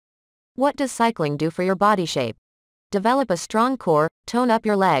What does cycling do for your body shape? Develop a strong core, tone up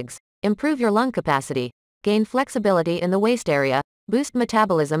your legs, improve your lung capacity, gain flexibility in the waist area, boost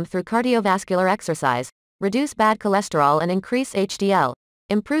metabolism through cardiovascular exercise, reduce bad cholesterol and increase HDL,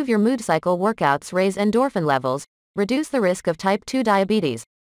 improve your mood cycle workouts, raise endorphin levels, reduce the risk of type 2 diabetes,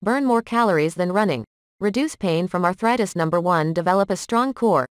 burn more calories than running, reduce pain from arthritis. Number 1. Develop a strong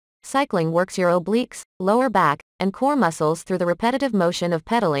core. Cycling works your obliques, lower back, and core muscles through the repetitive motion of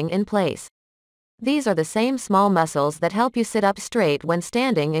pedaling in place. These are the same small muscles that help you sit up straight when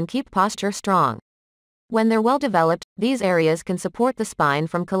standing and keep posture strong. When they're well developed, these areas can support the spine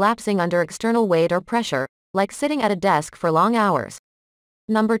from collapsing under external weight or pressure, like sitting at a desk for long hours.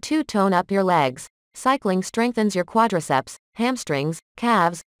 Number 2. Tone up your legs. Cycling strengthens your quadriceps, hamstrings,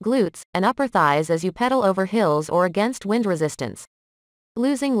 calves, glutes, and upper thighs as you pedal over hills or against wind resistance.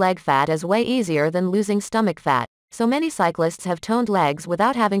 Losing leg fat is way easier than losing stomach fat, so many cyclists have toned legs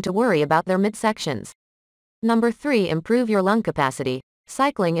without having to worry about their midsections. Number 3. Improve your lung capacity.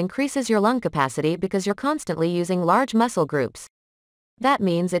 Cycling increases your lung capacity because you're constantly using large muscle groups. That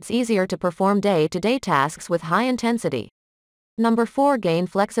means it's easier to perform day-to-day tasks with high intensity. Number 4. Gain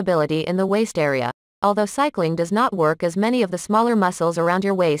flexibility in the waist area. Although cycling does not work as many of the smaller muscles around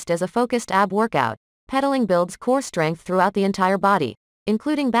your waist as a focused ab workout, pedaling builds core strength throughout the entire body,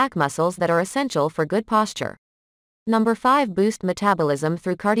 including back muscles that are essential for good posture. Number 5. Boost metabolism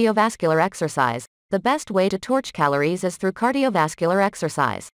through cardiovascular exercise. The best way to torch calories is through cardiovascular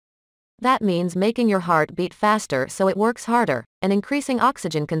exercise. That means making your heart beat faster so it works harder, and increasing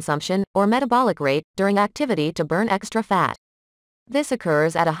oxygen consumption, or metabolic rate, during activity to burn extra fat. This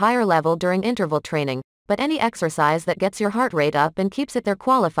occurs at a higher level during interval training, but any exercise that gets your heart rate up and keeps it there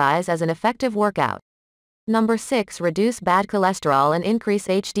qualifies as an effective workout. Number 6. Reduce bad cholesterol and increase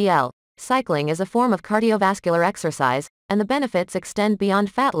HDL. Cycling is a form of cardiovascular exercise, and the benefits extend beyond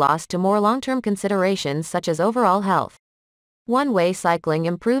fat loss to more long-term considerations such as overall health. One way cycling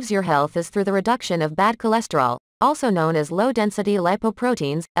improves your health is through the reduction of bad cholesterol, also known as low-density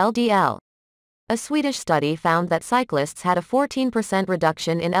lipoproteins, LDL. A Swedish study found that cyclists had a 14%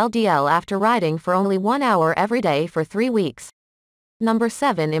 reduction in LDL after riding for only 1 hour every day for 3 weeks. Number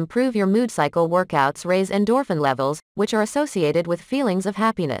 7. Improve your mood cycle. Workouts raise endorphin levels, which are associated with feelings of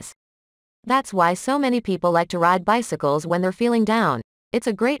happiness. That's why so many people like to ride bicycles when they're feeling down. It's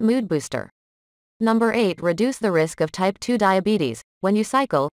a great mood booster. Number 8. Reduce the risk of type 2 diabetes. When you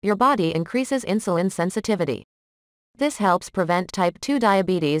cycle, your body increases insulin sensitivity. This helps prevent type 2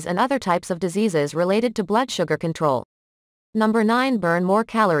 diabetes and other types of diseases related to blood sugar control. Number 9. Burn more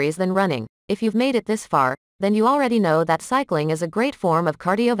calories than running. If you've made it this far, then you already know that cycling is a great form of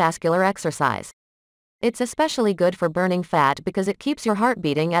cardiovascular exercise. It's especially good for burning fat because it keeps your heart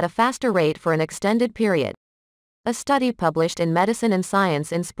beating at a faster rate for an extended period. A study published in Medicine and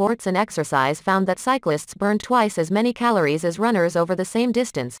Science in Sports and Exercise found that cyclists burn twice as many calories as runners over the same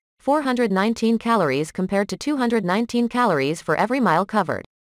distance, 419 calories compared to 219 calories for every mile covered.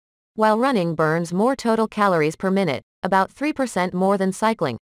 While running burns more total calories per minute, about 3% more than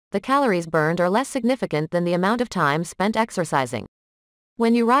cycling, the calories burned are less significant than the amount of time spent exercising.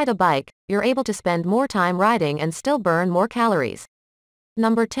 When you ride a bike, you're able to spend more time riding and still burn more calories.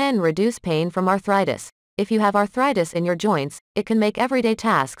 Number 10. Reduce pain from arthritis. If you have arthritis in your joints, it can make everyday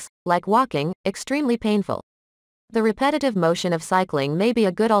tasks, like walking, extremely painful. The repetitive motion of cycling may be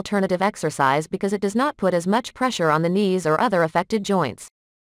a good alternative exercise because it does not put as much pressure on the knees or other affected joints.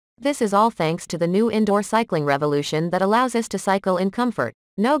 This is all thanks to the new indoor cycling revolution that allows us to cycle in comfort,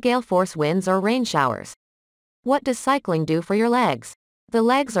 no gale force winds or rain showers. What does cycling do for your legs? The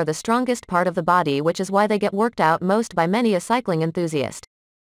legs are the strongest part of the body, which is why they get worked out most by many a cycling enthusiast.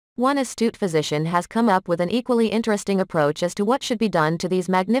 One astute physician has come up with an equally interesting approach as to what should be done to these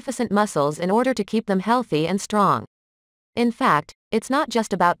magnificent muscles in order to keep them healthy and strong. In fact, it's not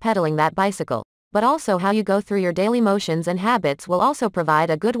just about pedaling that bicycle, but also how you go through your daily motions and habits will also provide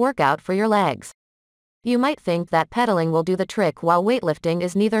a good workout for your legs. You might think that pedaling will do the trick, while weightlifting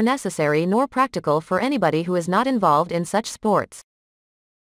is neither necessary nor practical for anybody who is not involved in such sports.